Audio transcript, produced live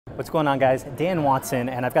What's going on, guys? Dan Watson,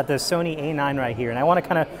 and I've got the Sony A9 right here, and I want to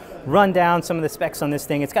kind of run down some of the specs on this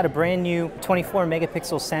thing. It's got a brand new 24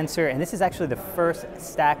 megapixel sensor, and this is actually the first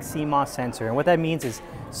stacked CMOS sensor, and what that means is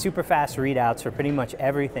super fast readouts for pretty much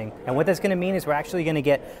everything. And what that's going to mean is we're actually going to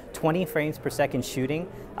get 20 frames per second shooting.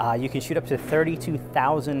 You can shoot up to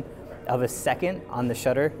 32,000 of a second on the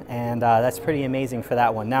shutter, and that's pretty amazing for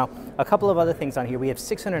that one. Now, a couple of other things on here. We have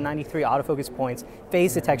 693 autofocus points,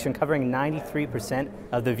 phase detection covering 93%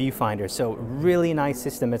 of the viewfinder, so really nice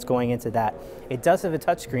system that's going into that. It does have a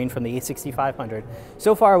touchscreen from the A6500.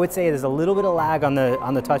 So far, I would say there's a little bit of lag on the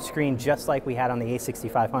touchscreen, just like we had on the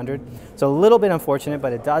A6500. So a little bit unfortunate,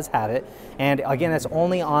 but it does have it. And again, that's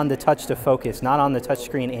only on the touch to focus, not on the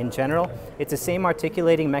touchscreen in general. It's the same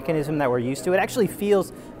articulating mechanism that we're used to. It actually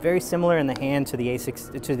feels very similar in the hand to the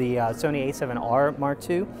Sony A7R Mark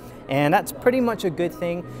II, and that's pretty much a good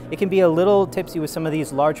thing. It can be a little tipsy with some of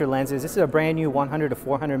these larger lenses. This is a brand new 100 to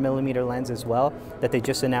 400 millimeter lens as well that they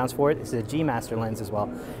just announced for it. This is a G Master lens as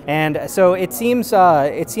well, and so it seems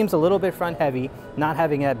a little bit front heavy, not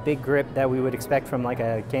having that big grip that we would expect from like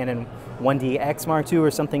a Canon 1DX Mark II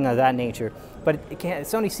or something of that nature. But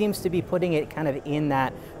Sony seems to be putting it kind of in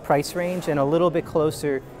that price range and a little bit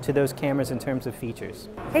closer to those cameras in terms of features.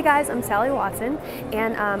 Hey guys, I'm Sally Watson,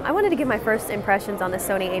 and I wanted to give my first impressions on the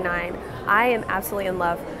Sony A9. I am absolutely in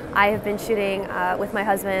love. I have been shooting with my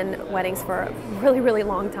husband weddings for a really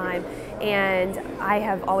long time, and I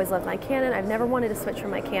have always loved my Canon. I've never wanted to switch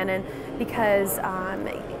from my Canon because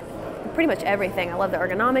pretty much everything. I love the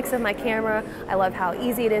ergonomics of my camera. I love how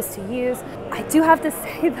easy it is to use. I do have to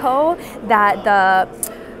say though that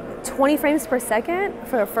the 20 frames per second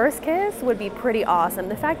for a first kiss would be pretty awesome.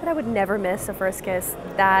 The fact that I would never miss a first kiss,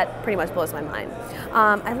 that pretty much blows my mind.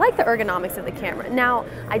 I like the ergonomics of the camera. Now,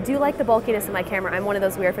 I do like the bulkiness of my camera. I'm one of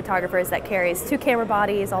those weird photographers that carries 2 camera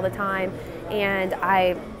bodies all the time, and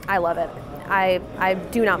I love it. I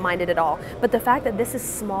do not mind it at all. But the fact that this is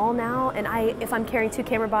small now, and if I'm carrying 2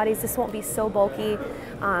 camera bodies, this won't be so bulky.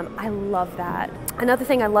 I love that. Another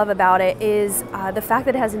thing I love about it is the fact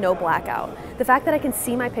that it has no blackout. The fact that I can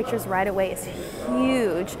see my pictures right away is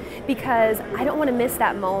huge because I don't want to miss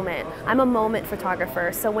that moment. I'm a moment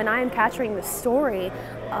photographer, so when I'm capturing the story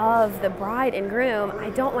of the bride and groom, I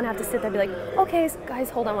don't want to have to sit there and be like, okay guys,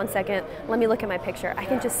 hold on one second, let me look at my picture. I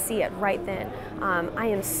can just see it right then. I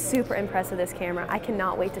am super impressed with this camera. I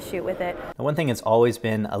cannot wait to shoot with it. The one thing that's always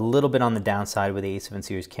been a little bit on the downside with the A7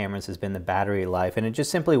 series cameras has been the battery life, and it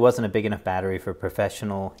just simply wasn't a big enough battery for a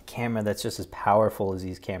professional camera that's just as powerful as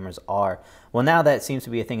these cameras are. Well, now that seems to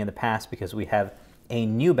be a thing in the past because we have a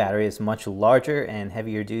new battery. It's much larger and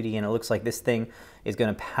heavier duty, and it looks like this thing is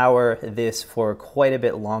going to power this for quite a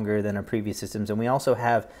bit longer than our previous systems. And we also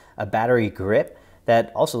have a battery grip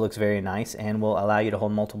that also looks very nice and will allow you to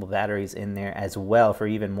hold multiple batteries in there as well for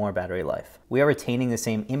even more battery life. We are retaining the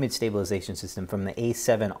same image stabilization system from the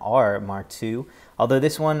A7R Mark II, although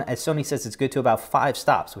this one, as Sony says, it's good to about 5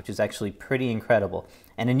 stops, which is actually pretty incredible.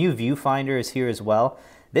 And a new viewfinder is here as well.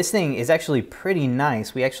 This thing is actually pretty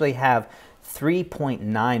nice. We actually have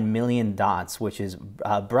 3.9 million dots, which is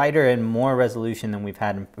brighter and more resolution than we've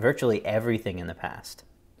had in virtually everything in the past.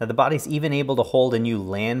 Now, the body's even able to hold a new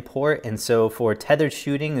LAN port, and so for tethered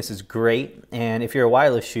shooting, this is great. And if you're a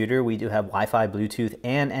wireless shooter, we do have Wi-Fi, Bluetooth,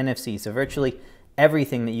 and NFC, so virtually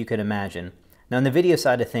everything that you could imagine. Now, on the video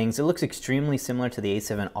side of things, it looks extremely similar to the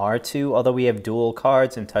A7R II, although we have dual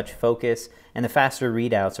cards and touch focus, and the faster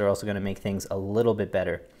readouts are also going to make things a little bit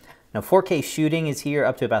better. Now, 4K shooting is here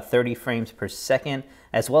up to about 30 frames per second,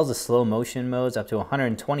 as well as the slow motion modes up to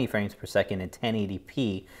 120 frames per second in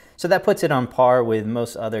 1080p. So that puts it on par with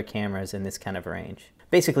most other cameras in this kind of range.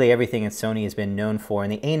 Basically everything that Sony has been known for,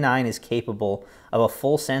 and the A9 is capable of a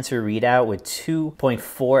full sensor readout with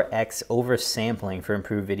 2.4x oversampling for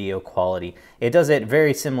improved video quality. It does it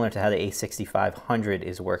very similar to how the A6500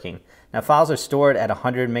 is working. Now, files are stored at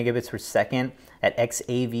 100 megabits per second at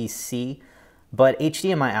XAVC, but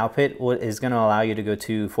HDMI output is going to allow you to go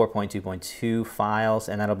to 4.2.2 files,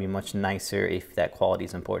 and that'll be much nicer if that quality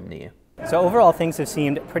is important to you. So overall, things have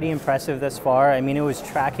seemed pretty impressive thus far. I mean, it was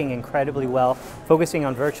tracking incredibly well, focusing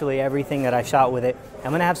on virtually everything that I shot with it.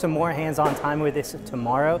 I'm gonna have some more hands-on time with this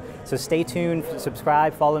tomorrow, so stay tuned,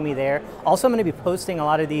 subscribe, follow me there. Also, I'm gonna be posting a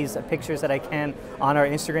lot of these pictures that I can on our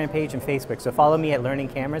Instagram page and Facebook, so follow me at Learning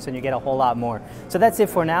Cameras and you get a whole lot more. So that's it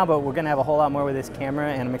for now, but we're gonna have a whole lot more with this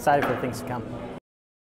camera, and I'm excited for things to come.